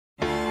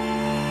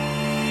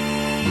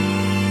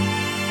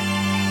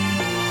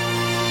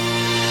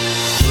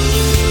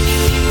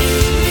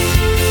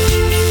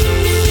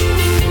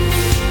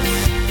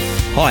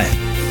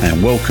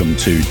and welcome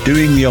to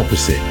Doing the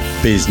Opposite,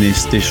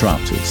 Business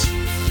Disruptors,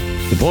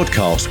 the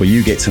podcast where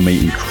you get to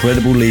meet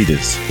incredible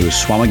leaders who have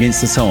swum against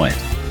the tide,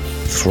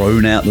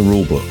 thrown out the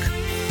rule book,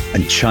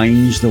 and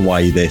changed the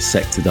way their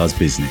sector does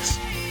business.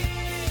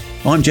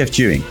 I'm Jeff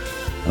Dewing,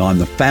 and I'm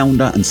the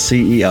founder and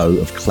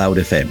CEO of Cloud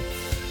FM,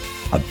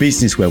 a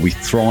business where we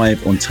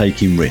thrive on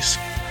taking risk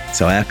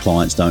so our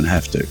clients don't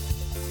have to.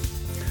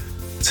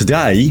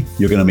 Today,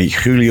 you're going to meet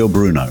Julio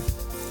Bruno.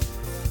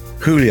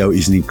 Julio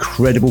is an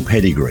incredible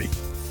pedigree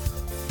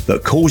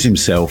that calls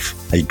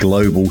himself a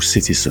global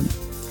citizen.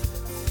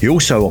 He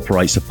also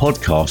operates a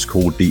podcast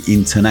called The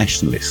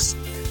Internationalist,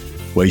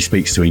 where he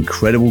speaks to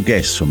incredible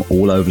guests from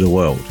all over the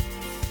world.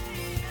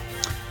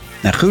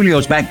 Now,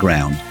 Julio's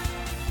background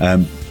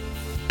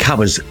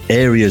covers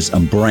areas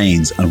and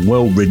brands and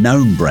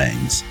well-renowned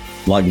brands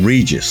like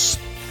Regis,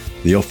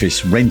 the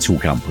office rental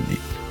company,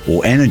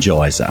 or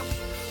Energizer,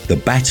 the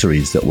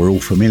batteries that we're all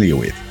familiar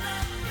with.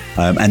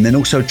 And then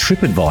also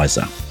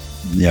TripAdvisor,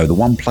 the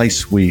one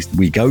place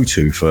we go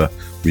to for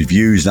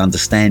reviews and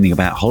understanding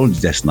about holiday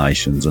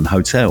destinations and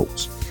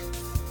hotels.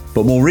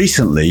 But more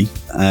recently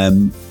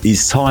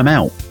is Time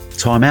Out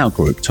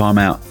Group, Time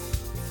Out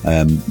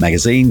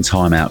Magazine,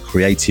 Time Out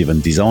Creative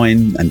and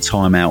Design, and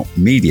Time Out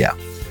Media.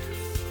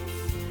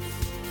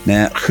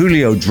 Now,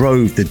 Julio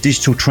drove the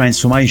digital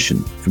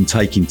transformation from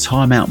taking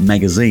Time Out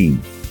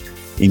Magazine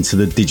into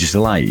the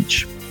digital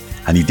age,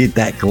 and he did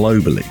that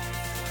globally.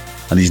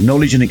 And his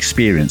knowledge and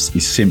experience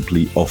is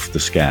simply off the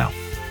scale.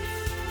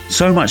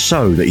 So much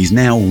so that he's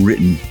now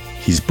written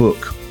his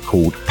book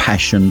called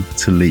Passion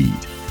to Lead,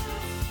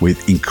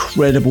 with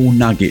incredible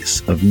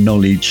nuggets of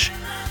knowledge,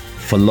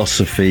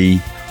 philosophy,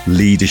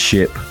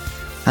 leadership,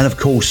 and of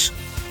course,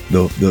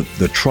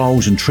 the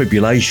trials and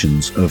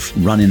tribulations of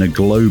running a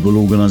global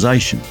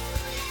organization.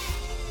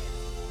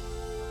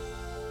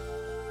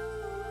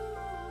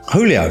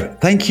 Julio,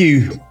 thank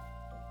you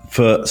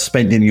for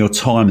spending your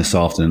time this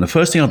afternoon. The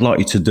first thing I'd like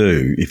you to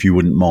do, if you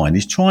wouldn't mind,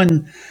 is try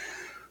and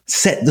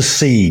set the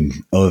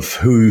scene of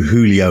who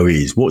Julio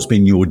is. What's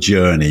been your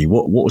journey?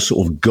 What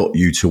sort of got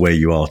you to where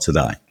you are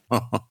today?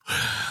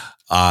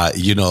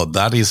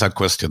 That is a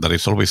question that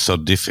is always so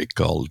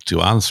difficult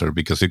to answer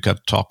because you can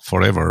talk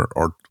forever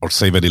or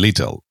say very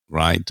little,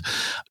 right?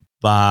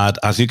 But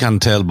as you can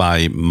tell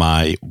by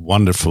my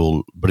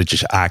wonderful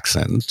British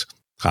accent,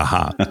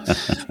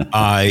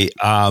 I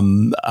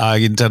am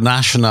an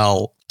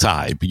international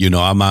type.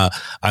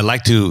 I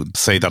like to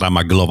say that I'm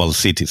a global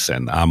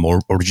citizen. I'm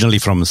originally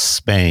from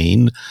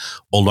Spain,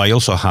 although I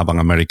also have an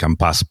American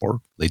passport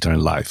later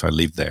in life. I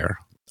live there.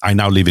 I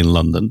now live in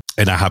London,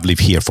 and I have lived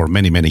here for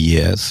many, many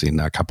years, in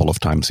a couple of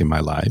times in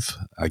my life.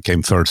 I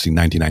came first in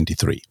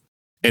 1993.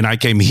 And I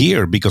came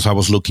here because I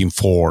was looking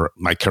for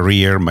my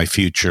career, my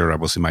future. I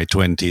was in my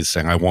 20s,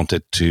 and I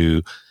wanted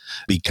to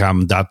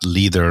become that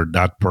leader,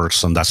 that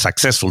person, that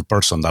successful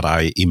person that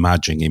I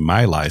imagine in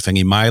my life. And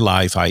in my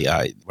life,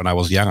 I when I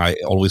was young, I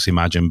always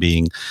imagined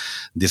being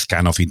this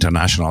kind of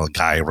international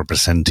guy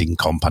representing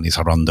companies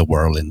around the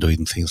world and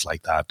doing things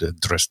like that,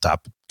 dressed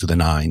up to the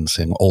nines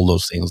and all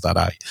those things that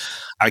I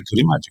could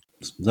imagine.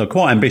 So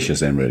quite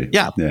ambitious then, really.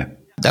 Yeah.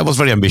 That was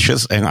very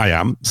ambitious, and I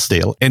am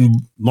still. And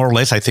more or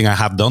less, I think I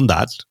have done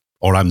that,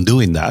 or I'm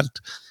doing that,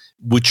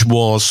 which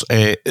was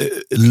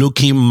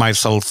looking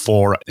myself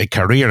for a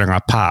career and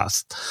a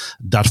path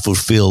that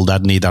fulfilled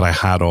that need that I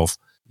had of,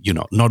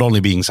 not only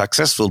being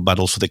successful, but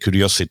also the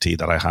curiosity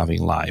that I have in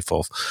life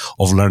of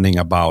learning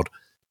about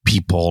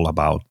people,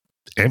 about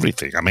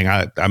everything. I mean,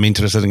 I'm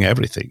interested in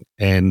everything.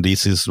 And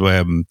this is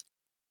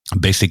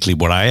basically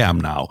where I am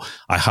now.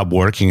 I have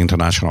worked in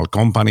international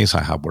companies.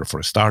 I have worked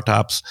for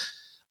startups.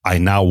 I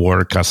now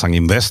work as an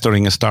investor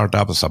in a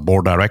startup, as a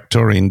board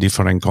director in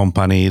different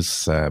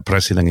companies,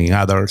 president in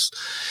others.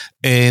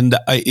 And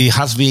it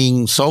has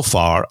been so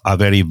far a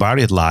very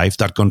varied life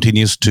that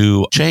continues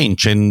to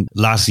change. And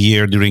last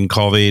year during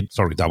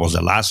COVID, that was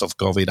the last of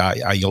COVID,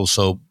 I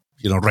also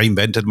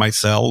reinvented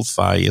myself.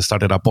 I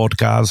started a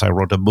podcast, I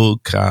wrote a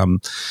book,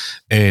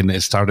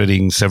 and started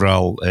in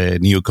several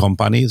new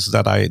companies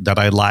that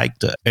I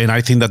liked. And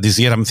I think that this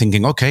year I'm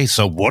thinking, okay,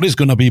 so what is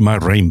going to be my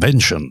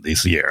reinvention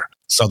this year?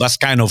 So that's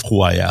kind of who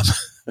I am.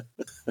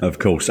 Of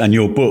course. And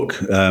your book,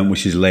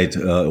 which is led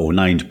or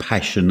named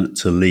Passion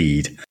to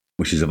Lead,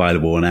 which is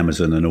available on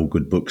Amazon and all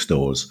good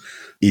bookstores,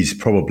 is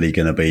probably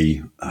going to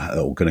be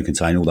or going to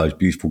contain all those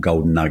beautiful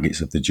golden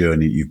nuggets of the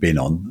journey you've been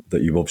on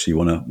that you obviously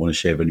want to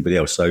share with anybody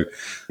else. So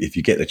if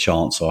you get the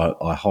chance,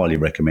 I highly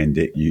recommend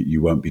it.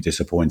 You won't be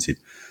disappointed.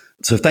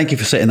 So thank you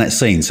for setting that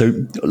scene. So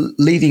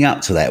leading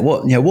up to that,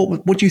 what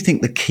do you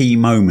think the key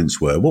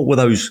moments were? What were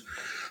those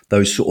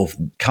sort of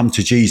come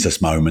to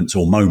Jesus moments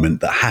or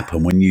moment that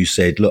happened when you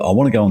said, look, I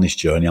want to go on this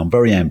journey. I'm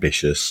very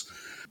ambitious.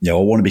 I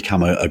want to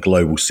become a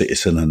global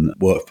citizen and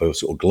work for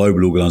sort of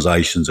global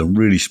organizations and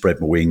really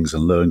spread my wings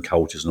and learn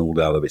cultures and all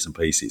the other bits and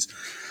pieces.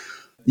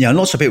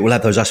 Lots of people will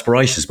have those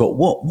aspirations, but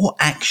what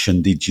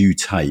action did you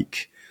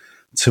take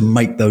to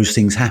make those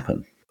things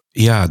happen?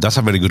 Yeah, that's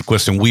a very good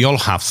question. We all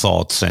have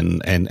thoughts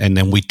and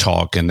then we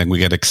talk and then we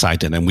get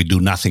excited and we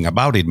do nothing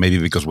about it, maybe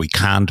because we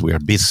can't, we are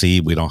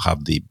busy, we don't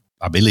have the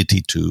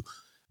ability to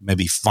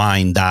maybe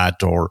find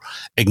that, or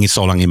it's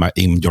all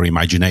in your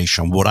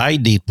imagination. What I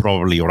did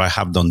probably, or I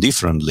have done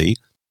differently,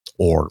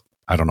 or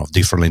I don't know,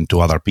 differently to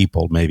other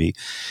people maybe,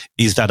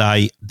 is that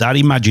that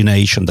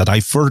imagination that I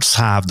first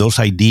have, those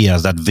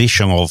ideas, that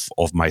vision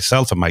of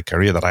myself and my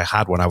career that I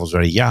had when I was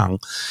very young,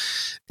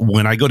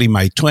 when I got in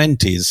my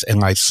 20s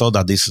and I saw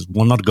that this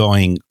was not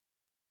going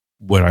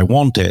where I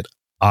wanted,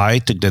 I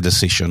took the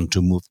decision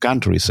to move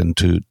countries and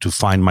to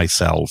find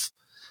myself,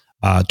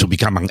 to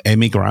become an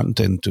immigrant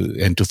and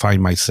to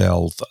find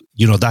myself,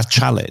 that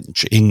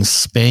challenge. In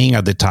Spain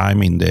at the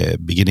time, in the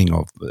beginning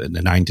of the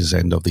 90s,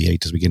 end of the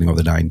 80s, beginning of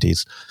the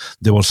 90s,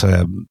 there was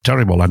a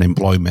terrible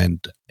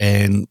unemployment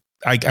and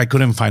I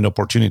couldn't find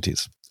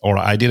opportunities, or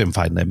I didn't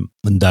find them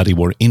that it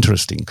were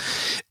interesting.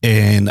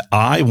 And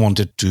I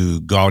wanted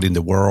to go out in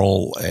the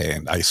world,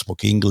 and I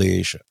spoke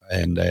English,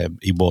 and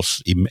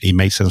it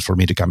made sense for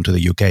me to come to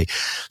the UK.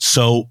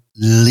 So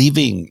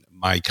leaving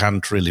my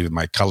country, leaving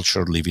my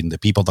culture, leaving the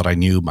people that I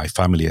knew, my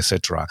family,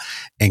 etc.,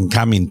 and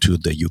coming to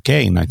the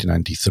UK in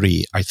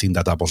 1993, I think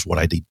that was what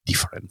I did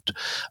different.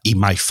 In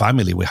my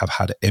family, we have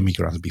had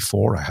immigrants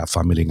before. I have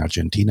family in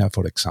Argentina,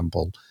 for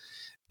example.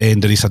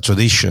 And there is a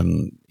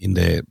tradition in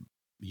the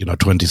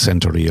 20th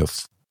century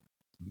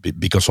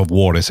because of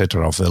war,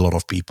 etc., of a lot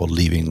of people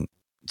leaving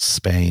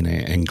Spain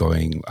and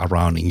going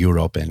around in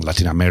Europe and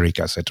Latin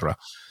America, etc.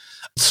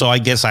 So I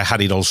guess I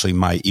had it also in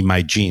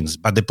my genes,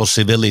 but the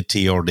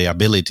possibility or the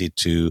ability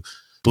to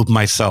put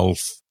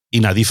myself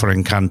in a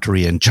different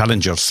country and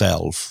challenge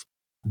yourself,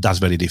 that's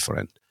very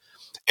different.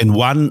 And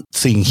one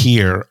thing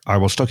here, I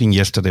was talking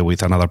yesterday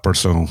with another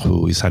person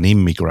who is an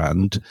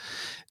immigrant,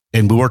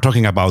 and we were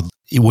talking about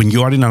when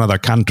you are in another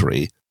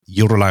country,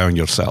 you rely on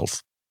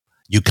yourself.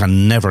 You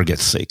can never get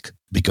sick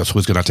because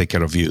who's going to take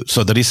care of you?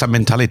 So there is a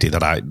mentality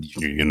that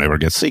you never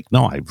get sick.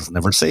 No, I was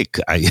never sick.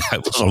 I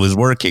was always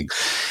working.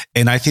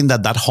 And I think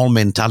that whole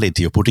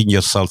mentality of putting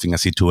yourself in a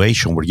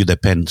situation where you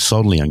depend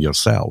solely on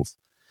yourself,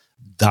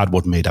 that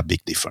what made a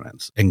big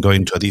difference. And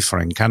going to a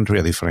different country,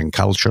 a different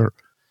culture,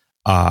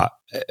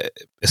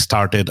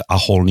 started a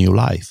whole new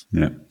life.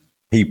 Yeah.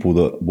 People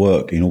that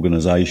work in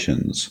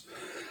organizations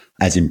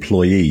as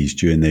employees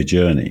during their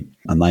journey,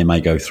 and they may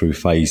go through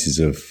phases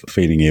of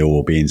feeling ill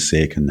or being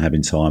sick and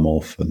having time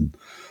off and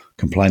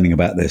complaining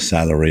about their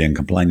salary and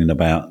complaining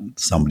about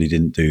somebody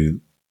didn't do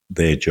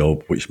their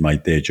job, which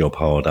made their job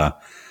harder.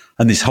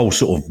 And this whole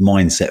sort of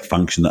mindset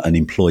function that an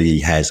employee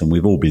has, and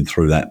we've all been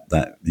through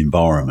that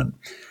environment.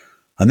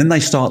 And then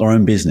they start their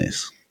own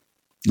business.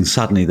 And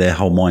suddenly their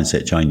whole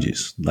mindset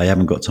changes. They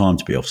haven't got time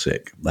to be off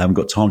sick. They haven't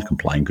got time to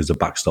complain because the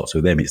buck stops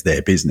with them. It's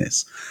their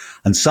business.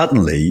 And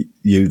suddenly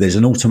there's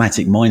an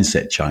automatic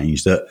mindset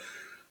change that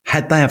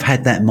had they have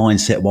had that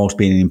mindset whilst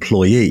being an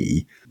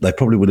employee, they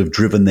probably would have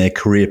driven their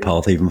career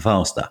path even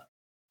faster.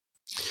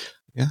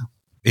 Yeah.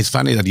 It's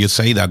funny that you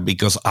say that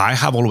because I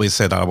have always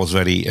said that I was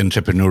very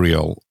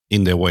entrepreneurial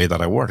in the way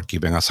that I work,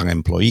 even as an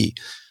employee.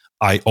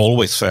 I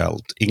always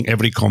felt in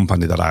every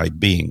company that I've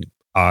been,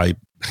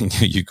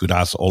 you could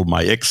ask all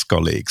my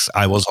ex-colleagues,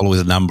 I was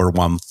always the number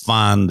one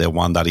fan, the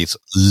one that is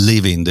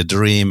living the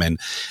dream and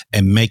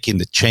making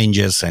the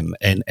changes and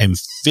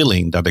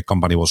feeling that the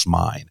company was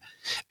mine.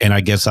 And I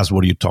guess that's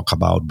what you talk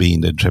about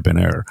being the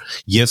entrepreneur.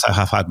 Yes, I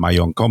have had my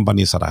own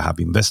companies that I have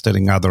invested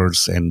in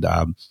others,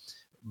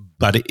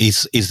 but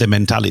it's the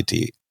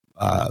mentality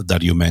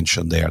that you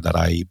mentioned there that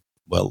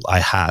I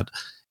had.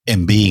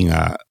 And being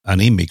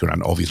an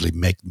immigrant obviously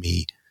made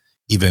me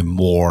even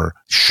more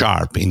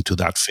sharp into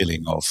that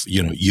feeling of,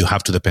 you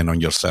have to depend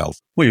on yourself.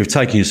 Well, you're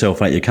taking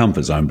yourself out of your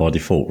comfort zone by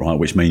default, right?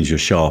 Which means you're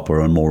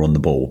sharper and more on the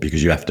ball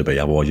because you have to be,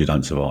 otherwise you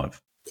don't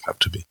survive. You have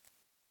to be.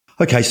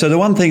 Okay, so the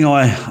one thing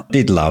I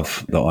did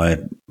love that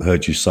I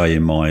heard you say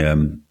in my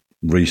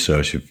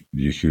research of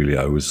you,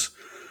 Julio, was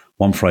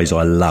one phrase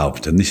I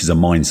loved, and this is a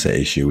mindset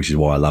issue, which is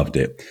why I loved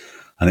it.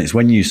 And it's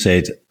when you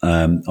said,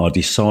 I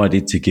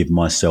decided to give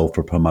myself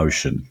a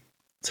promotion.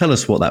 Tell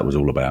us what that was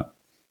all about.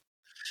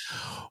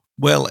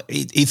 Well,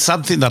 it's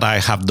something that I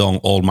have done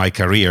all my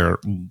career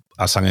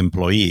as an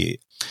employee.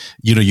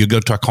 You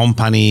go to a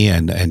company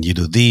and you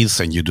do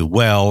this and you do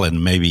well,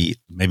 and maybe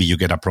you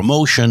get a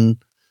promotion,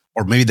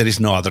 or maybe there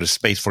is no other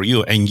space for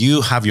you and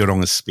you have your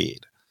own speed.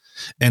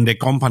 And the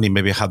company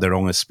maybe have their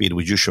own speed,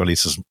 which usually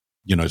is,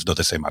 it's not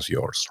the same as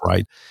yours,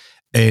 right?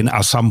 And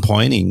at some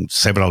point in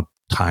several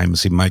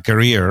times in my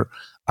career,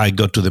 I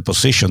got to the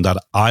position that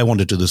I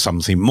wanted to do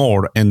something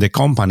more. And the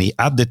company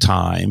at the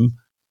time,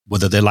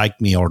 whether they liked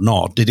me or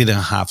not, they didn't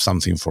have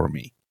something for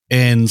me.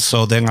 And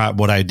so then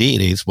what I did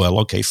is,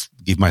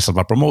 give myself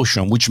a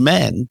promotion, which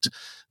meant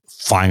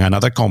find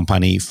another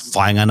company,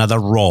 find another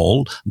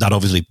role that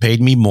obviously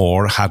paid me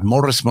more, had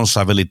more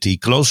responsibility,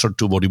 closer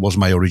to what it was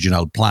my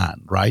original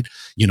plan, right?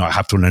 I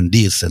have to learn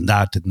this and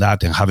that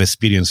and have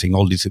experience in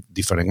all these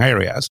different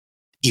areas.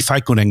 If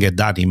I couldn't get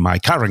that in my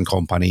current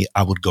company,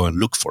 I would go and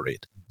look for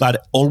it.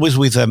 but always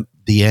with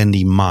the end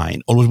in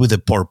mind, always with a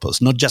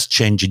purpose, not just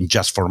changing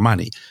just for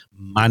money.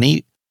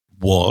 Money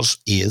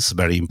is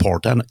very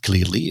important,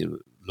 clearly,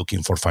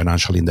 looking for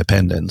financial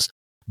independence.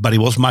 But it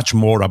was much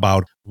more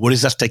about what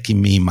is that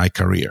taking me in my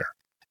career?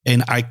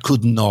 And I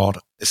could not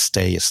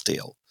stay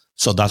still.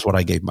 So that's what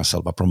I gave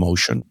myself, a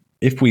promotion.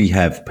 If we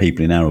have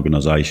people in our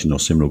organisation or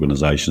similar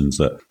organisations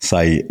that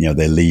say,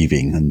 they're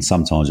leaving, and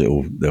sometimes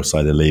they'll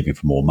say they're leaving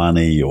for more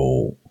money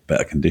or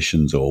better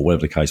conditions or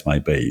whatever the case may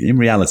be. In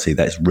reality,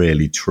 that's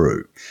rarely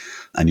true.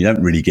 And you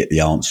don't really get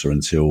the answer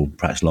until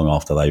perhaps long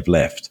after they've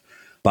left.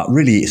 But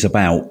really, it's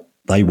about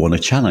they want a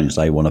challenge,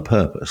 they want a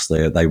purpose,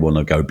 they want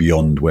to go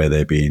beyond where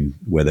they're being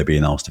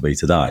asked to be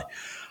today.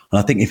 And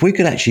I think if we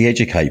could actually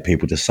educate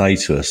people to say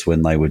to us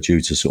when they were due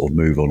to sort of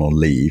move on or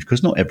leave,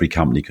 because not every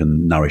company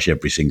can nourish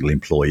every single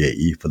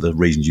employee for the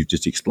reasons you've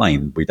just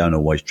explained. We don't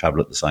always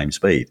travel at the same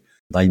speed.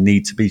 They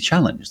need to be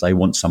challenged. They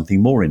want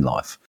something more in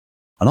life.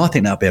 And I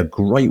think that would be a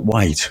great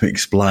way to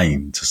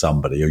explain to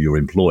somebody or your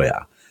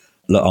employer,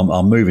 look,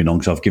 I'm moving on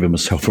because I've given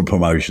myself a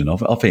promotion. I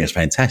think it's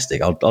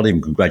fantastic. I'd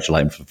even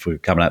congratulate them for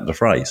coming out with the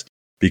phrase,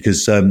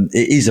 because it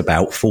is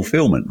about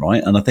fulfillment,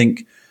 right? And I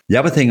think the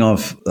other thing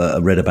I've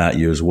read about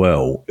you as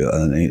well,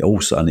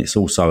 and it's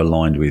also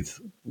aligned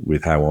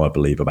with how I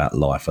believe about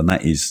life, and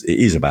that is it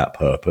is about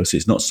purpose.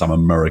 It's not some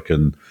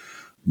American,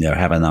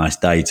 have a nice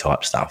day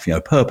type stuff.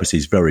 Purpose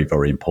is very,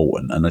 very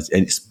important, and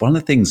it's one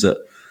of the things that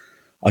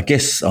I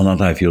guess, and I don't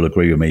know if you'll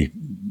agree with me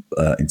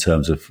in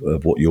terms of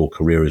what your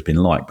career has been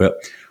like, but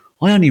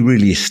I only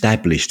really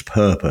established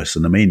purpose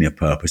and the meaning of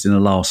purpose in the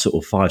last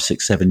sort of 5,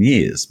 6, 7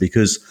 years,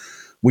 because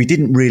we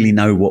didn't really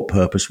know what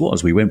purpose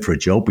was. We went for a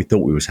job, we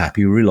thought we was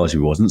happy, we realised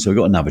we wasn't, so we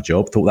got another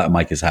job, thought that would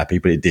make us happy,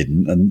 but it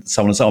didn't, and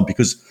so on and so on,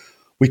 because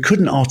we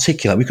couldn't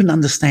articulate, we couldn't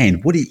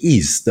understand what it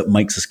is that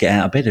makes us get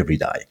out of bed every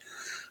day.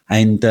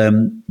 And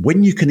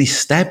when you can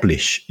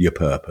establish your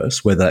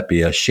purpose, whether that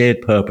be a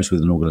shared purpose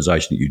with an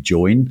organisation that you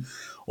join,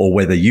 or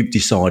whether you've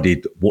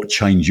decided what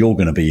change you're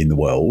going to be in the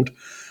world,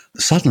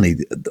 suddenly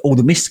all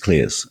the mist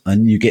clears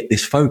and you get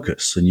this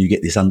focus and you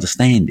get this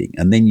understanding.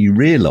 And then you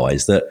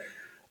realise that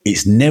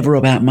it's never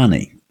about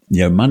money.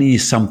 Money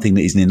is something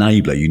that is an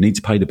enabler. You need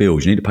to pay the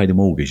bills, you need to pay the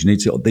mortgage,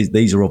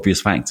 these are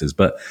obvious factors,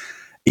 but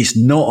it's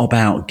not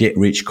about get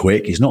rich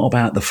quick. It's not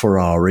about the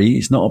Ferrari.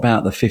 It's not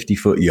about the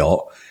 50-foot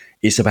yacht.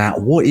 It's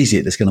about what is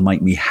it that's going to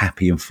make me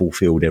happy and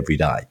fulfilled every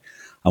day.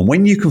 And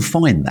when you can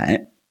find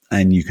that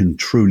and you can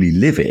truly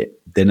live it,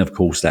 then of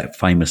course that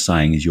famous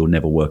saying is you'll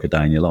never work a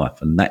day in your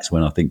life. And that's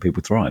when I think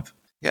people thrive.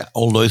 Yeah,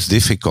 although it's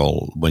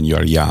difficult when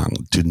you're young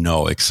to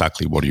know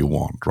exactly what you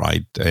want,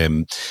 right?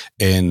 And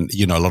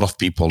a lot of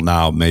people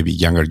now, maybe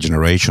younger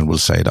generation, will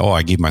say, oh,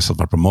 I give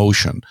myself a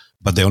promotion.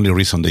 But the only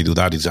reason they do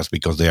that is just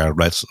because they are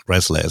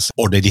restless,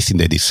 or they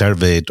think they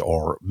deserve it,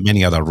 or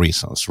many other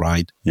reasons,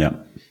 right? Yeah.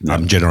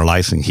 I'm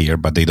generalizing here,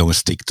 but they don't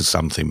stick to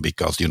something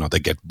because, they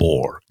get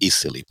bored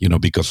easily,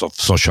 because of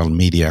social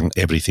media and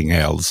everything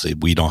else.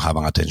 We don't have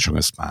an attention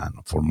span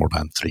for more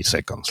than 3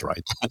 seconds,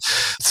 right?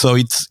 So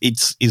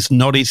it's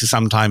not easy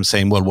sometimes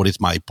saying, well, what is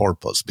my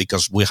purpose?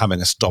 Because we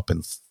haven't stopped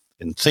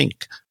and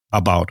think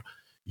about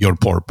your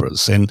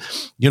purpose. And,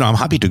 I'm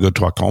happy to go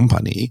to a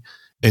company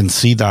and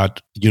see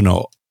that,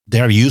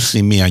 they're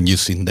using me and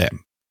using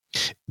them.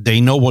 They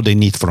know what they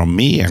need from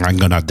me, and I'm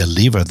going to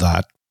deliver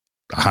that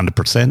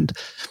 100%.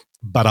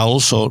 But I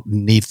also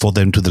need for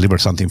them to deliver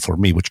something for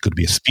me, which could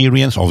be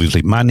experience,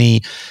 obviously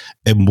money,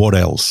 and what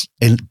else.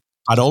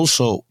 But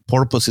also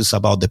purpose is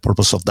about the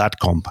purpose of that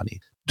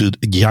company. The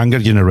younger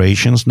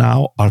generations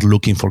now are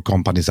looking for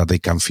companies that they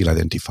can feel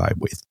identified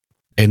with.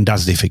 And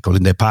that's difficult.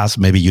 In the past,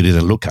 maybe you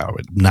didn't look at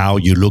it. Now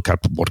you look at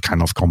what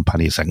kind of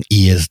companies, and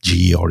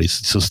ESG, or is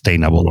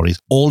sustainable, or is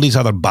all these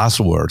other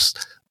buzzwords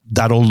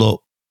that,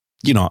 although,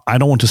 I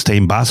don't want to stay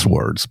in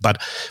buzzwords,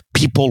 but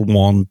people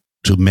want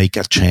to make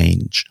a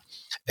change,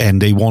 and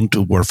they want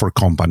to work for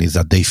companies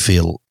that they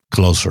feel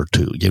closer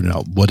to,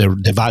 whatever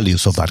the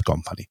values of that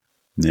company.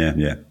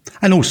 Yeah.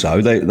 And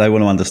also they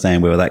want to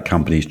understand whether that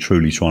company is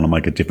truly trying to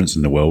make a difference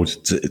in the world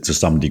to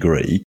some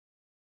degree.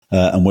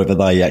 And whether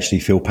they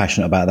actually feel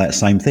passionate about that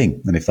same thing.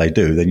 And if they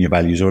do, then your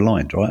values are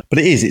aligned, right? But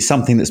it's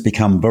something that's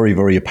become very,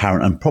 very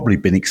apparent and probably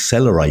been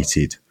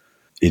accelerated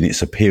in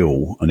its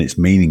appeal and its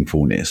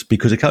meaningfulness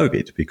because of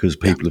COVID, because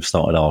people have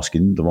started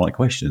asking the right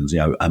questions.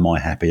 Am I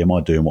happy? Am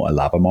I doing what I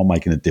love? Am I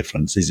making a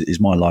difference?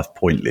 Is my life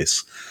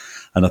pointless?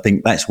 And I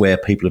think that's where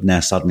people have now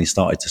suddenly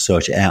started to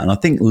search it out. And I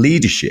think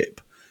leadership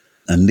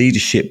and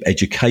leadership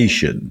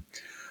education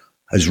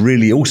has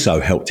really also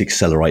helped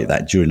accelerate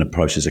that during the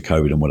process of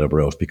COVID and whatever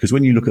else. Because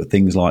when you look at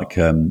things like,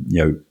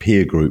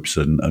 peer groups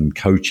and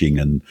coaching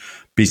and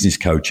business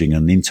coaching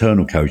and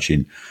internal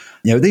coaching,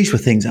 these were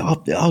things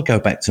I'll go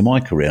back to my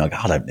career.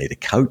 I don't need a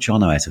coach. I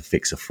know how to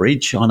fix a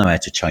fridge. I know how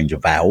to change a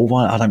valve.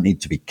 I don't need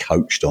to be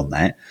coached on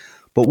that.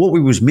 But what we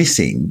was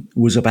missing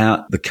was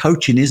about the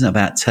coaching isn't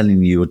about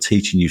telling you or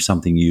teaching you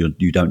something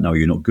you don't know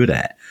you're not good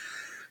at.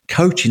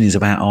 Coaching is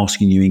about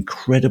asking you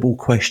incredible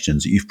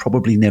questions that you've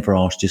probably never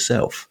asked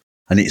yourself.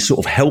 And it sort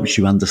of helps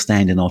you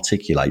understand and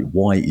articulate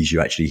why it is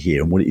you're actually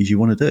here and what it is you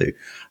want to do.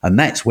 And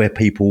that's where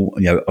people,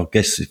 I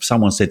guess if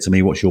someone said to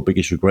me, what's your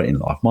biggest regret in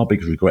life? My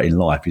biggest regret in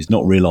life is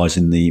not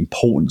realizing the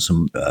importance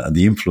and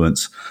the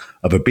influence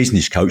of a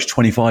business coach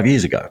 25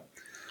 years ago,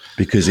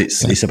 because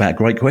it's about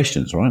great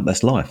questions, right?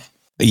 That's life.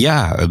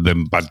 Yeah.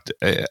 But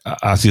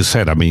as you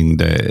said, I mean,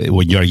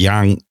 when you're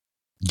young,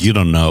 you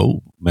don't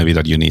know maybe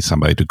that you need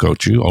somebody to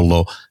coach you,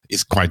 although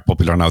it's quite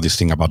popular now, this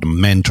thing about a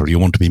mentor. You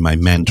want to be my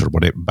mentor,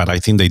 but I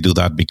think they do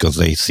that because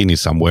they've seen it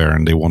somewhere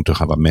and they want to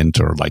have a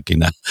mentor, like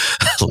in a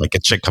like a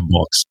check-up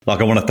box.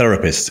 Like I want a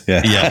therapist.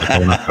 Yeah. Yeah, like I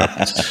want a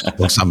therapist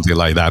or something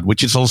like that,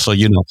 which is also,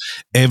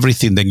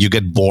 everything. Then you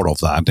get bored of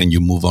that and you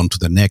move on to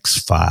the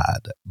next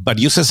fad. But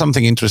you said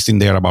something interesting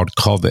there about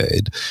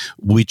COVID,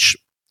 which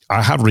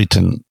I have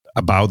written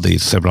about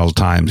this several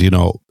times.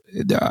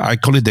 I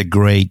call it the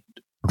great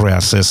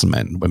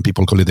reassessment, when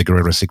people call it the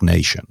great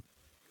resignation.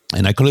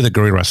 And I call it the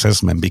great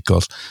reassessment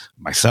because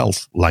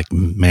myself, like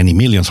many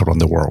millions around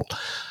the world,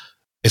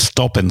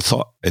 stop and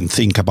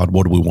think about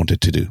what we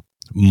wanted to do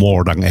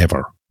more than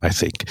ever, I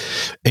think.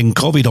 And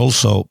COVID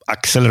also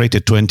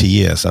accelerated 20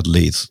 years at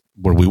least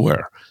where we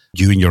were.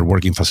 You in your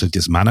work in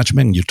facilities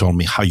management, you told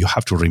me how you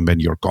have to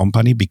reinvent your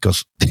company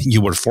because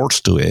you were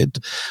forced to it.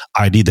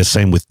 I did the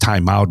same with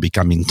Time Out,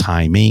 becoming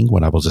Time In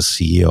when I was a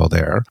CEO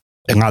there,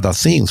 and other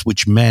things,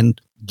 which meant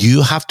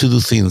you have to do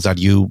things that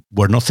you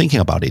were not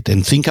thinking about it.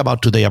 And think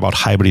about today about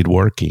hybrid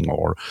working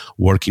or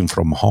working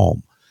from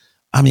home.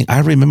 I mean, I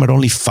remember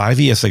only 5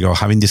 years ago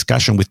having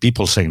discussion with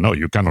people saying, no,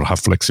 you cannot have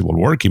flexible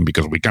working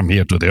because we come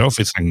here to the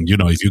office. And,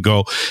 if you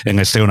go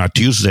and stay on a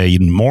Tuesday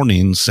in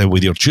mornings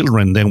with your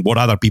children, then what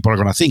other people are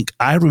going to think?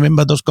 I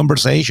remember those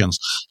conversations.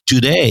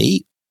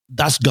 Today,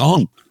 that's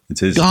gone.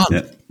 It is. Gone.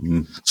 Yeah.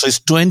 Mm. So it's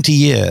 20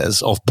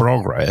 years of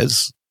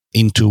progress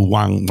into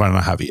one and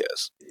a half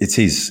years. It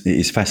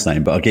is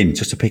fascinating. But again,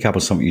 just to pick up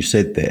on something you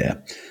said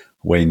there,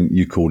 when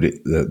you called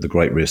it the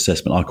great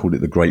reassessment, I called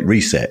it the great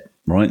reset,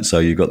 right? So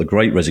you've got the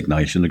great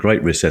resignation, the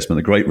great reassessment,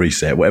 the great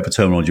reset, whatever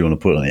terminology you want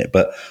to put on it.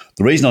 But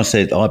the reason I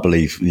said, I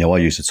believe, I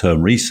used the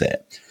term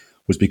reset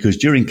was because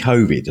during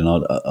COVID, and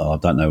I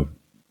don't know,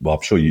 well,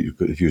 I'm sure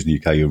if you was in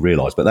the UK, you'll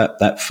realise, but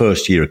that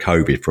first year of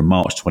COVID from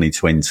March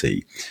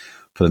 2020,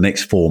 for the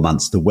next 4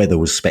 months, the weather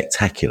was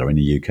spectacular in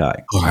the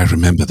UK. Oh, I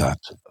remember that.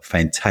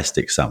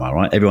 Fantastic summer,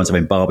 right? Everyone's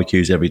having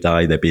barbecues every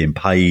day. They're being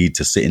paid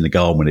to sit in the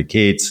garden with their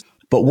kids.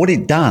 But what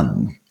it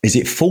done is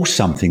it forced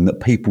something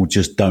that people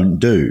just don't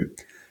do.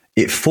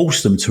 It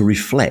forced them to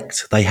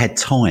reflect. They had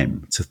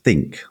time to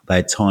think. They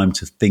had time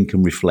to think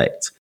and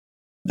reflect.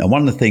 And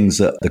one of the things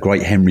that the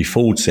great Henry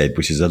Ford said,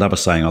 which is another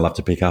saying I love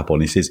to pick up on,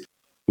 he says,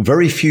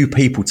 very few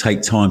people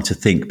take time to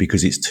think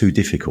because it's too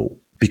difficult.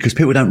 Because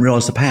people don't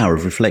realise the power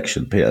of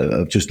reflection,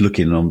 of just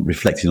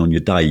reflecting on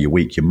your day, your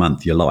week, your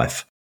month, your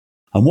life.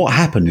 And what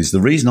happened is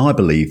the reason I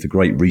believe the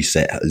Great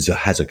Reset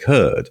has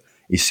occurred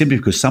is simply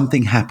because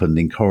something happened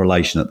in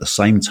correlation at the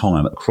same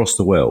time across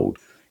the world,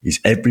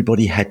 is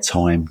everybody had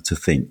time to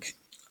think.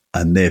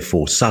 And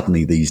therefore,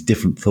 suddenly these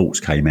different thoughts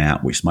came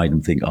out, which made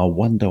them think, oh,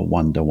 wonder,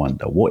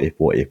 what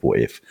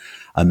if?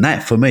 And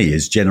that, for me,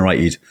 has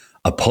generated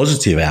a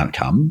positive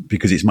outcome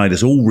because it's made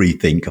us all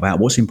rethink about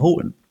what's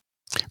important.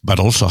 But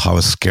also how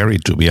scary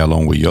to be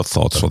alone with your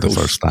thoughts for the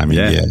first time in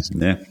years.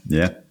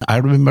 Yeah. I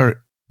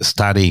remember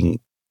studying,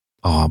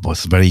 I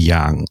was very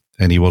young,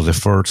 and it was the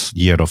first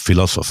year of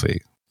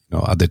philosophy.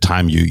 At the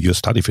time you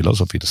study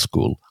philosophy at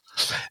school.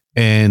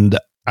 And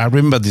I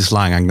remember this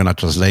line, I'm going to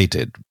translate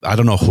it. I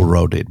don't know who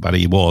wrote it, but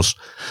it was,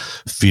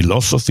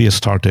 philosophy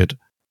started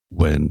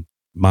when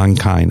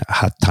mankind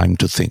had time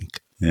to think.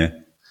 Yeah.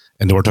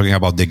 And they were talking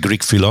about the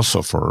Greek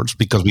philosophers,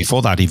 because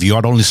before that, if you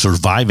are only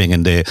surviving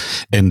and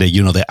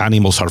the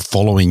animals are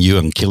following you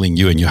and killing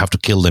you and you have to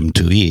kill them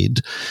to eat,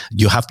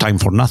 you have time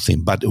for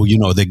nothing. But,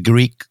 the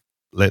Greek,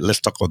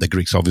 let's talk about the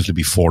Greeks, obviously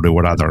before there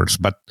were others,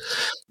 but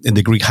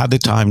the Greek had the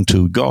time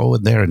to go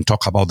there and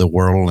talk about the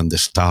world and the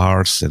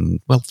stars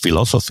and,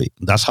 philosophy.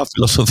 That's how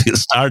philosophy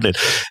started.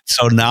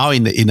 So now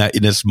in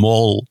a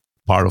small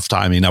part of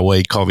time, in a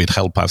way, COVID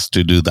helped us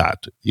to do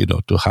that,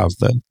 to have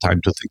the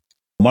time to think.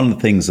 One of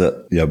the things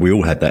that we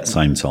all had that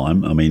same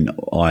time. I mean,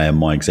 I and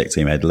my exec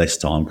team had less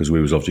time because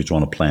we was obviously trying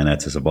to plan how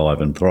to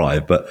survive and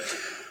thrive. But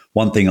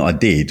one thing I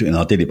did, and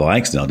I did it by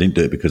accident, I didn't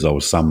do it because I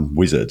was some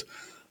wizard.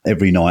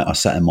 Every night I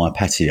sat in my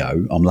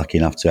patio. I'm lucky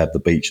enough to have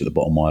the beach at the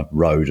bottom of my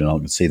road and I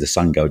could see the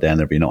sun go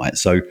down every night.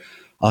 So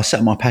I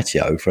sat in my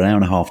patio for an hour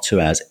and a half, 2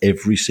 hours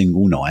every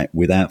single night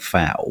without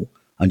fail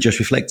and just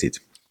reflected,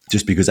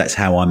 just because that's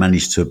how I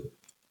managed to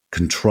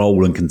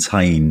control and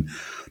contain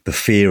the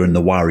fear and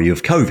the worry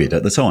of COVID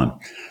at the time.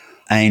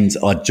 And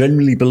I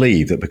genuinely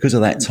believe that because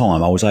of that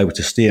time, I was able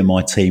to steer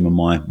my team and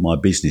my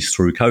business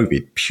through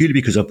COVID purely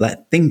because of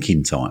that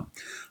thinking time.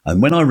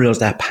 And when I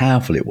realised how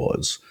powerful it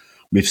was,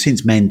 we've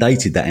since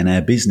mandated that in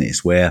our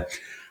business where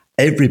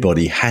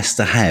everybody has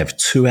to have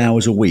 2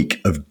 hours a week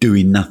of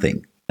doing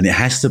nothing. And it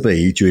has to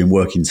be during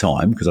working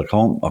time because I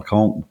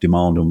can't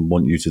demand and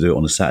want you to do it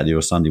on a Saturday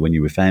or Sunday when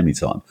you're with family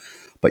time.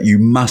 but you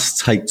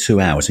must take 2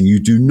 hours, and you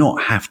do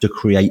not have to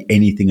create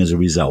anything as a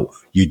result.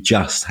 You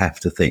just have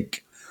to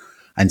think.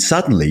 And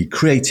suddenly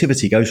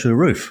creativity goes through the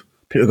roof.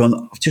 People have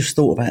gone, I've just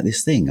thought about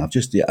this thing.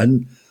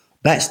 And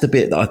that's the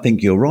bit that I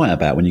think you're right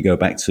about when you go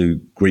back to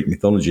Greek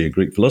mythology or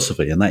Greek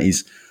philosophy. And that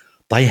is,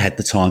 they had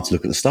the time to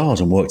look at the stars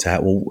and worked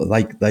out, well,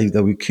 they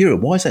were curious.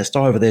 Why is that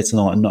star over there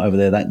tonight and not over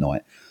there that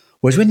night?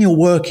 Whereas when you're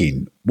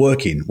working,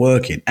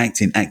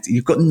 acting,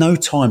 you've got no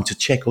time to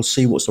check or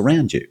see what's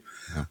around you.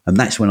 Yeah. And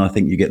that's when I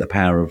think you get the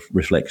power of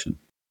reflection.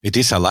 It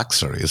is a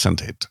luxury,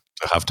 isn't it?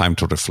 To have time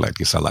to reflect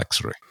is a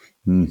luxury.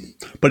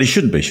 But it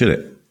shouldn't be, should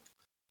it?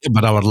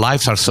 But our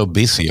lives are so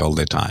busy all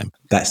the time.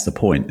 That's the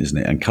point, isn't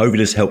it? And COVID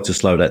has helped to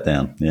slow that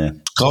down. Yeah.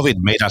 COVID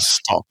made us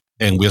stop,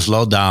 and we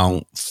slowed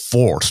down,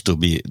 forced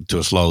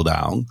to slow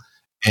down.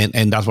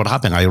 And that's what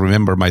happened. I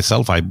remember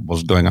myself, I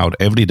was going out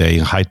every day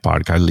in Hyde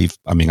Park.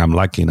 I'm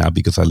lucky now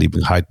because I live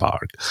in Hyde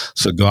Park.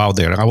 So go out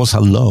there, and I was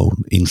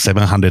alone in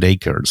 700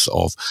 acres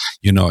of,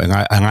 and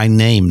I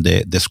named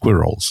the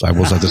squirrels. I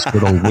was like the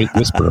squirrel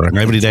whisperer, and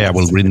every day I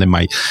will bring them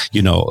my,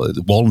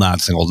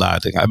 walnuts and all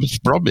that. And I was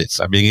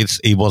promised. I mean,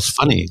 it was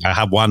funny. I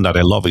have one that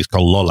I love. It's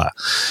called Lola.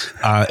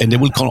 And they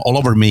will come all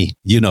over me,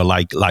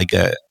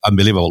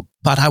 unbelievable.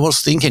 But I was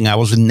thinking I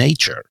was in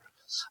nature.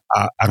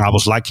 And I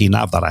was lucky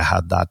enough that I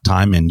had that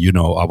time, and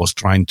I was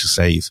trying to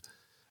save,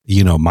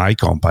 my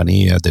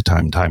company at the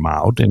time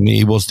out, and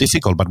it was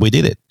difficult, but we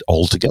did it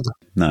all together.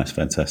 No, it's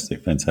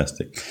fantastic.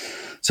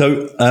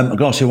 So I'm going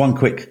to ask you one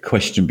quick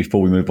question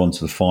before we move on to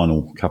the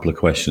final couple of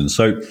questions.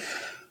 So,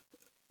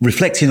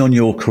 reflecting on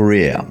your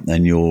career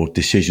and your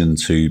decision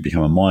to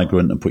become a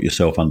migrant and put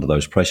yourself under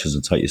those pressures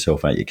and take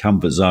yourself out of your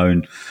comfort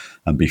zone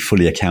and be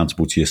fully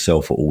accountable to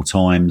yourself at all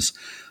times.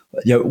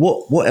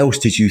 What else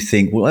did you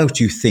think? What else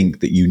do you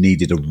think that you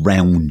needed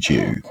around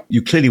you?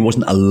 You clearly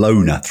wasn't a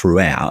loner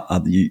throughout.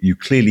 You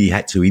clearly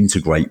had to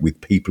integrate with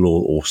people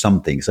or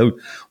something. So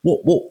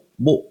what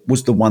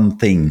was the one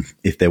thing,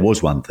 if there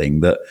was one thing,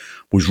 that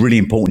was really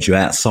important to you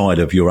outside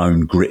of your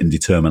own grit and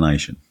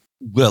determination?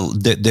 Well,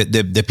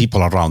 the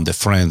people around, the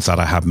friends that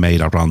I have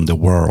made around the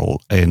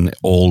world and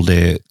all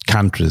the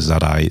countries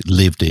that I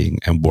lived in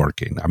and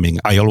worked in. I mean,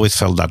 I always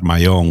felt that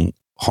my own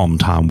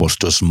hometown was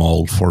too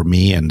small for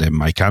me, and then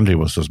my country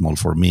was too small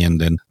for me, and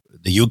then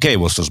the UK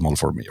was too small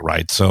for me,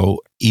 right? So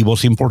it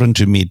was important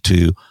to me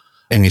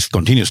and it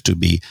continues to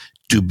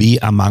be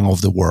among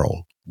of the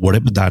world,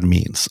 whatever that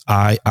means.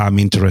 I am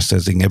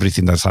interested in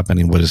everything that's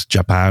happening, whether it's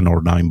Japan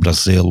or now in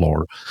Brazil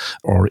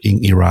or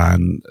in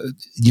Iran.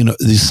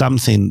 There's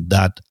something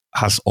that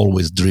has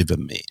always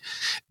driven me.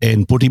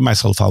 And putting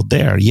myself out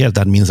there,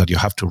 that means that you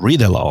have to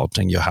read a lot,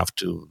 and you have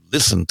to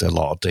listen to a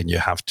lot, and you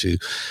have to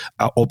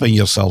open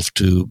yourself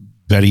to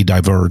very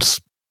diverse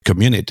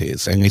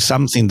communities. And it's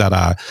something that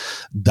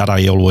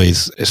I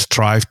always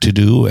strive to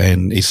do,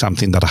 and it's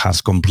something that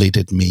has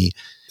completed me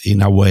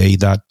in a way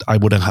that I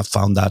wouldn't have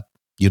found that,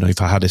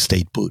 if I had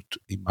stayed put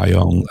in my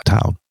own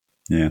town.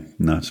 Yeah,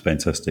 no, it's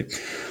fantastic.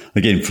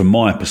 Again, from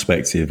my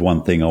perspective,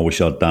 one thing I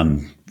wish I'd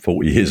done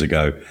 40 years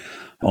ago,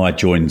 I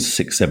joined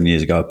 6-7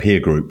 years ago a peer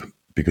group,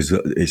 because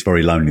it's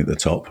very lonely at the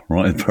top,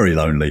 right? Very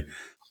lonely.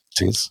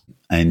 It is.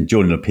 And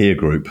joining a peer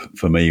group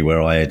for me,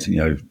 where I had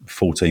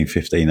 14,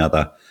 15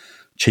 other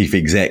chief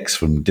execs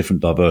from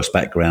different diverse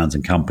backgrounds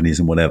and companies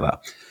and whatever,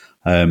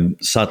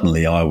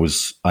 suddenly I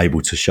was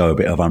able to show a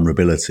bit of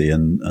vulnerability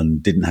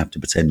and didn't have to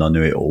pretend I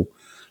knew it all.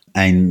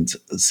 And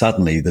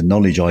suddenly the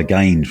knowledge I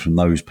gained from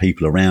those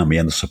people around me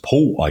and the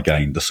support I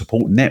gained, the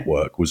support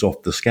network, was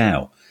off the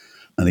scale.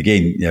 And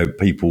again,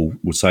 people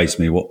would say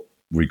to me, what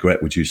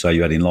regret would you say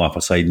you had in life?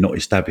 I say not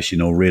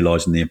establishing or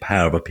realising the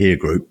power of a peer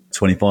group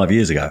 25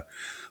 years ago,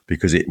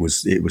 because it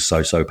was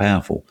so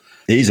powerful.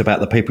 It is about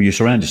the people you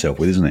surround yourself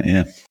with, isn't it?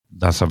 Yeah.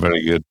 That's a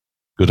very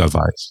good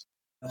advice.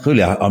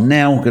 Julio, I'm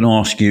now going to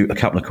ask you a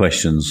couple of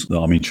questions that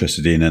I'm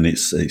interested in, and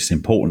it's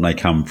important they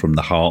come from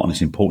the heart, and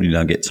it's important you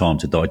don't get time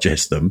to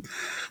digest them.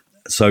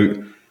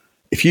 So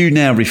if you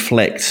now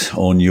reflect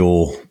on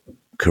your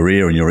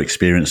career and your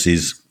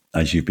experiences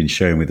as you've been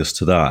sharing with us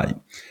today,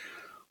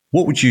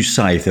 what would you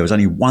say, if there was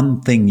only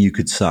one thing you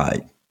could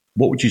say,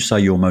 what would you say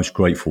you're most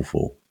grateful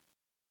for?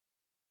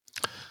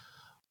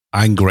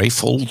 I'm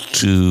grateful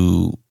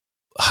to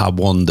have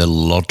won the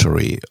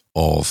lottery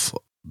of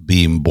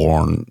being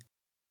born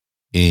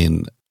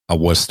in a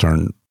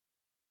Western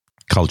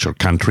culture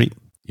country,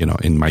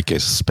 in my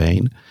case,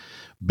 Spain,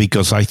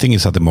 because I think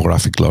it's a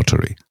demographic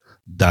lottery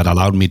that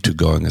allowed me to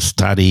go and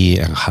study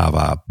and have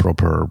a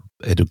proper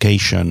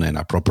education and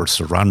a proper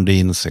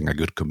surroundings and a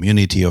good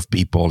community of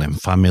people and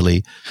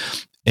family.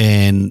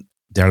 And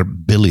there are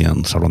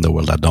billions around the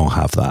world that don't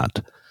have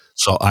that.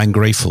 So I'm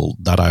grateful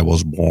that I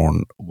was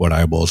born where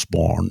I was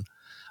born.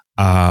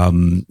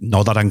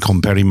 Not that I'm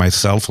comparing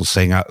myself or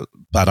saying,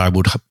 but I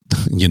would,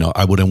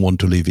 I wouldn't want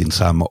to live in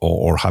some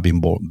or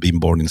having been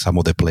born in some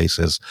of the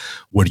places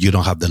where you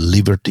don't have the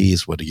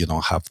liberties, where you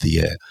don't have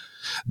the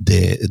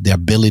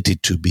ability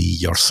to be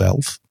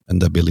yourself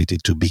and the ability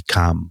to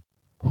become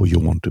who you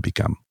want to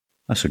become.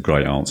 That's a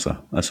great answer.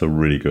 That's a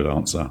really good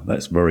answer.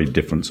 That's very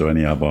different to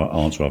any other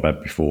answer I've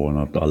had before,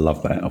 and I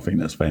love that. I think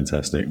that's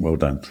fantastic. Well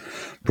done.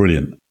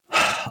 Brilliant.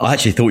 I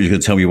actually thought you were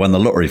going to tell me you won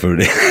the lottery for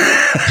it.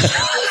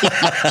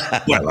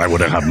 Well, I would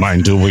have had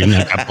mine to win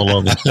a couple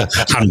of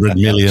 100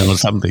 million or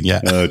something,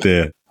 yeah. Oh,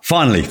 dear.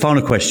 Finally,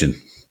 final question.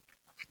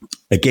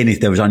 Again,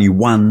 if there was only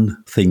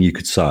one thing you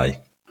could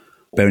say,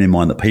 bearing in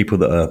mind that people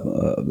that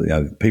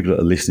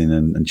are listening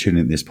and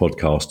tuning in this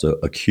podcast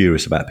are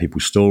curious about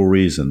people's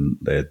stories and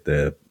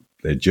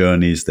their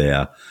journeys,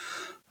 their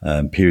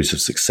periods of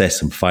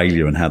success and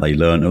failure and how they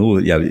learn.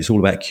 It's all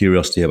about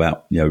curiosity,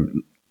 about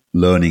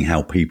learning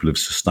how people have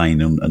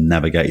sustained and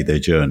navigated their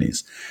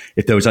journeys.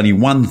 If there was only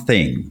one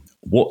thing,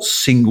 what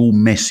single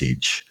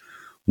message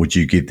would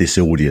you give this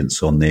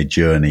audience on their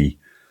journey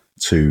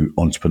to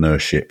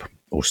entrepreneurship,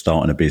 or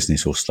starting a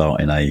business, or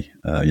starting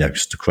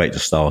to create a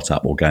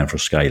startup, or going for a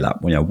scale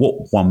up?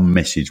 What one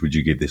message would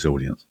you give this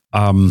audience?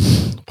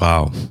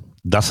 Wow,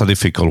 that's a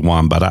difficult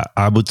one, but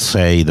I would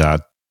say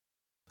that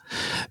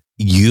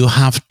you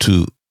have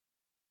to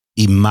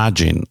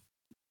imagine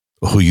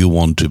who you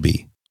want to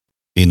be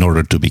in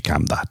order to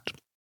become that.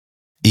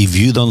 If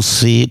you don't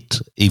see it,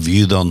 if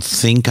you don't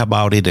think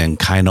about it and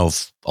kind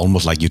of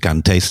almost like you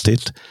can taste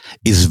it,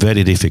 it's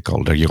very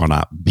difficult that you're going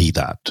to be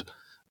that.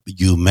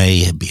 You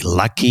may be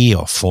lucky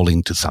or fall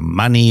into some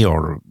money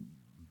or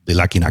be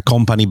lucky in a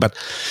company, but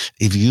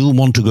if you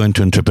want to go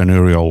into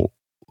entrepreneurial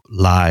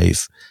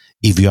life,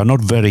 if you are not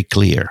very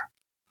clear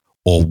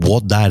of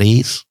what that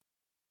is,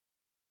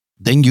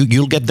 then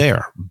you'll get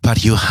there.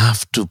 But you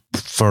have to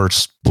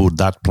first put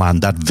that plan,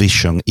 that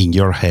vision in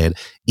your head,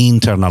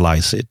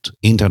 internalize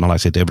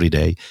it every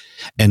day,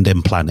 and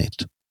then plan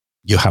it.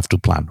 You have to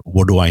plan.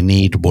 What do I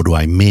need? What do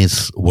I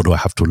miss? What do I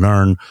have to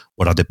learn?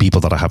 What are the people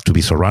that I have to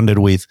be surrounded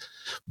with?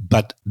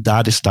 But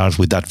that starts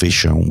with that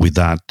vision, with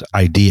that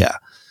idea.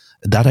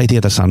 That idea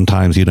that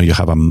sometimes, you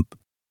have a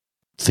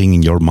thing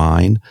in your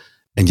mind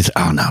and you say,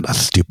 oh, no, that's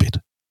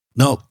stupid.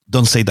 No,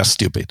 don't say that's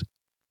stupid.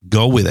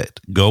 Go with it.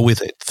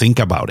 Think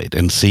about it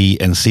and see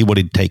what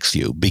it takes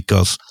you.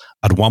 Because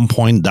at one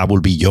point that will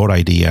be your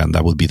idea and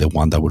that will be the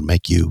one that will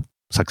make you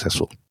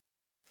successful.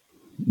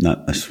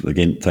 No,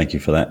 again, thank you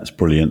for that. It's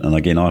brilliant. And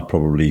again, I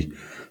probably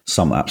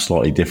sum it up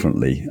slightly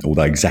differently,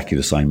 although exactly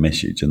the same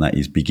message, and that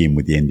is begin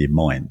with the end in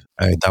mind.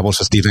 That was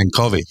Stephen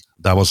Covey.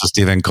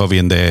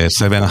 In the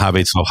 7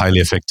 Habits of Highly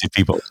Effective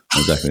People.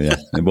 Exactly, yeah.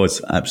 It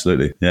was,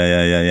 absolutely.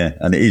 Yeah.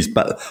 And it is,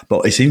 but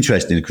it's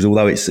interesting because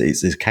although it's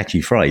a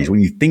catchy phrase, when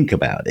you think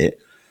about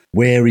it,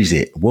 where is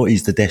it? What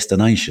is the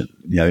destination?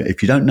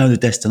 If you don't know the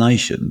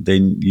destination,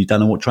 then you don't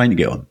know what train to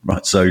get on,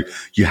 right? So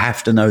you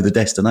have to know the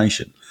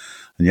destination.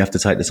 And you have to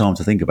take the time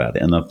to think about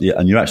it. And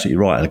you're absolutely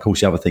right. And of course,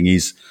 the other thing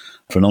is,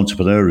 from an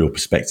entrepreneurial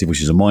perspective,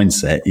 which is a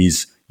mindset,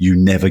 is you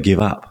never give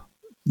up.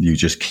 You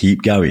just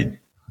keep going.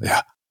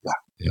 Yeah,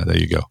 there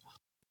you go.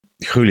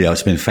 Julio,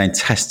 it's been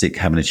fantastic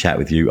having a chat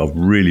with you. I've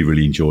really,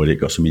 really enjoyed it.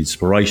 Got some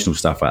inspirational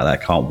stuff out of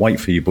that. Can't wait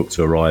for your book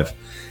to arrive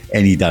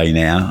any day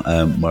now,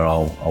 where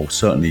I'll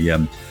certainly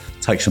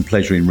take some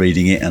pleasure in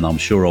reading it. And I'm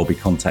sure I'll be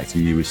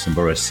contacting you with some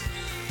various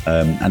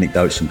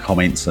anecdotes and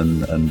comments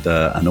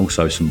and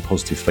also some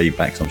positive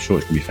feedback. So I'm sure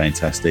it's going to be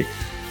fantastic.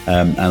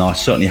 And I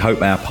certainly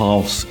hope our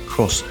paths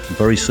cross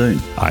very soon.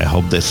 I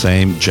hope the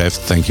same. Jeff,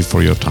 thank you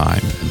for your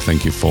time and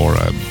thank you for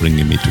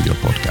bringing me to your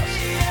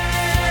podcast.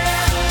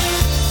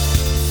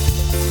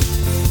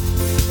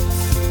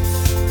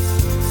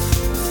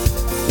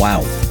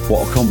 Wow,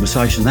 what a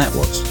conversation that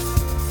was.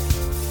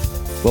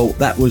 Well,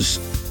 that was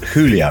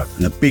Julio,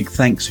 and a big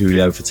thanks,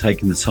 Julio, for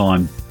taking the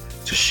time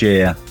to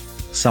share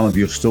some of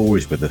your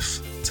stories with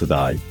us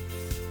today.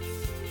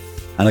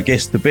 And I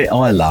guess the bit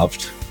I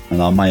loved,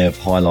 and I may have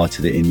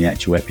highlighted it in the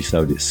actual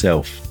episode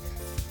itself,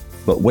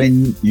 but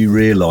when you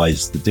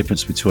realise the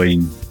difference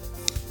between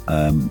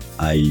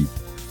a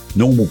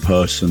normal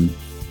person,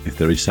 if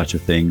there is such a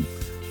thing,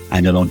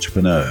 and an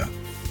entrepreneur,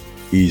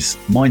 is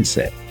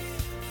mindset.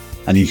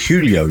 And in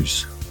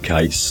Julio's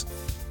case,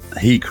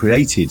 he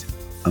created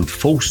and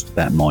forced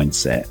that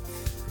mindset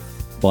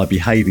by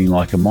behaving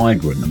like a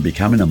migrant and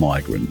becoming a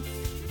migrant,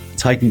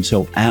 taking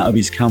himself out of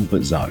his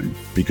comfort zone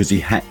because he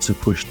had to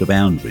push the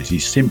boundaries. He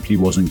simply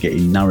wasn't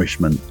getting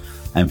nourishment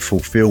and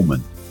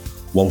fulfillment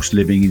whilst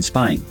living in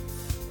Spain,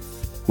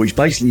 which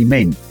basically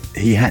meant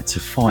he had to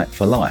fight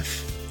for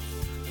life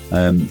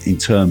in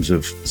terms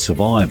of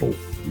survival,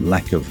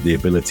 lack of the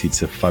ability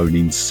to phone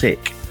in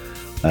sick,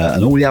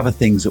 and all the other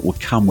things that would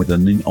come with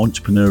an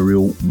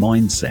entrepreneurial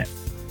mindset.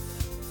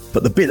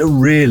 But the bit that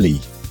really,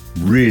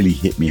 really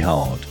hit me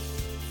hard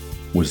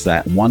was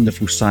that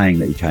wonderful saying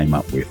that he came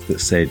up with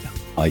that said,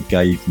 I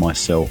gave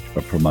myself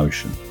a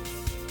promotion.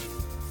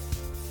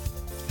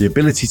 The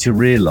ability to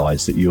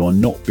realise that you are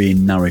not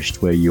being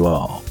nourished where you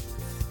are.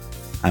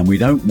 And we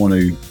don't want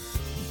to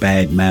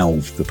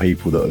badmouth the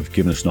people that have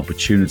given us an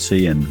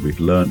opportunity and we've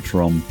learnt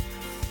from.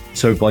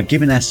 So by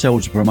giving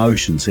ourselves a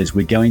promotion says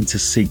we're going to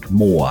seek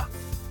more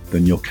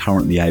than you're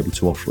currently able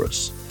to offer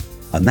us.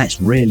 And that's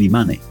rarely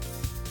money.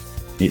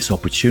 It's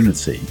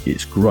opportunity,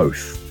 it's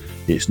growth,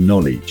 it's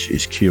knowledge,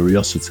 it's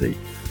curiosity.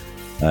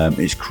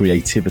 it's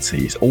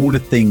creativity. It's all the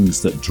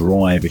things that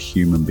drive a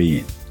human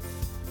being.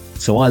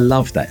 So I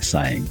love that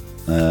saying,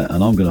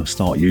 and I'm going to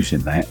start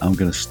using that. I'm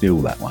going to steal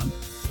that one.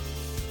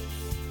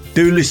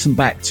 Do listen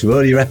back to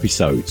earlier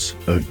episodes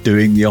of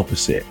Doing the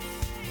Opposite,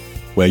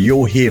 where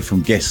you'll hear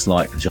from guests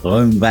like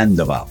Jeroen van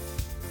der Wal,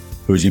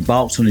 who has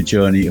embarked on a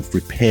journey of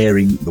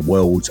repairing the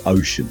world's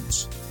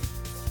oceans.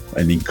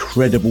 An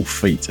incredible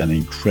feat, an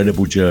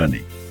incredible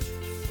journey.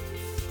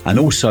 And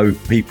also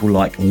people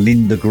like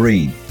Linda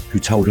Green, who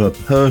told her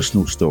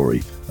personal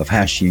story of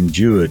how she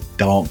endured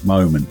dark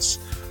moments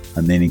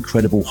and then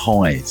incredible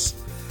highs,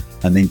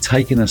 and then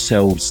taking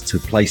herself to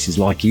places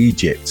like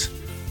Egypt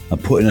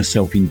and putting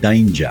herself in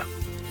danger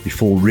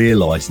before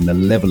realising the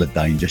level of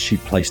danger she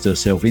placed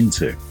herself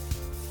into.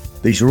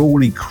 These are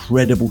all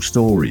incredible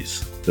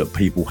stories that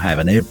people have,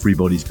 and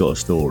everybody's got a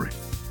story.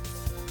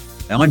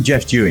 Now, I'm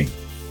Jeff Dewing,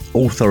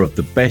 author of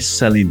the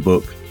best-selling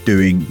book,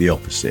 Doing the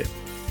Opposite,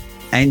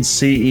 and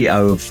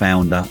CEO and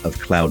founder of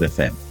Cloud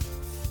FM.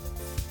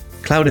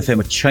 Cloud FM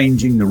are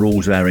changing the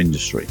rules of our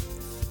industry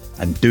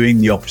and doing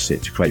the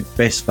opposite to create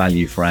best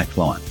value for our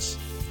clients.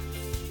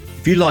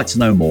 If you'd like to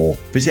know more,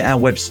 visit our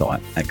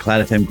website at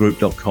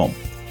cloudfmgroup.com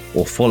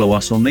or follow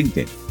us on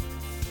LinkedIn.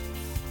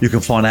 You can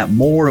find out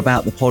more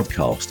about the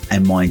podcast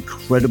and my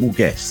incredible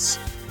guests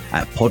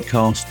at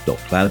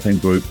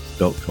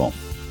podcast.cloudfmgroup.com.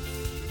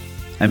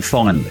 And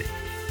finally,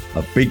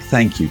 a big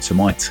thank you to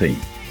my team,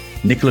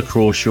 Nicola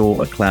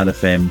Crawshaw at Cloud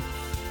FM,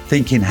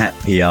 Thinking Hat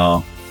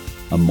PR,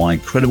 and my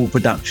incredible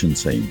production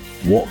team,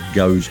 What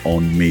Goes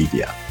On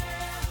Media,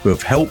 who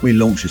have helped me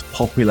launch this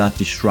popular,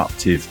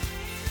 disruptive,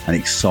 and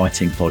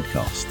exciting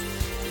podcast.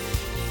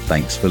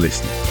 Thanks for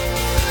listening.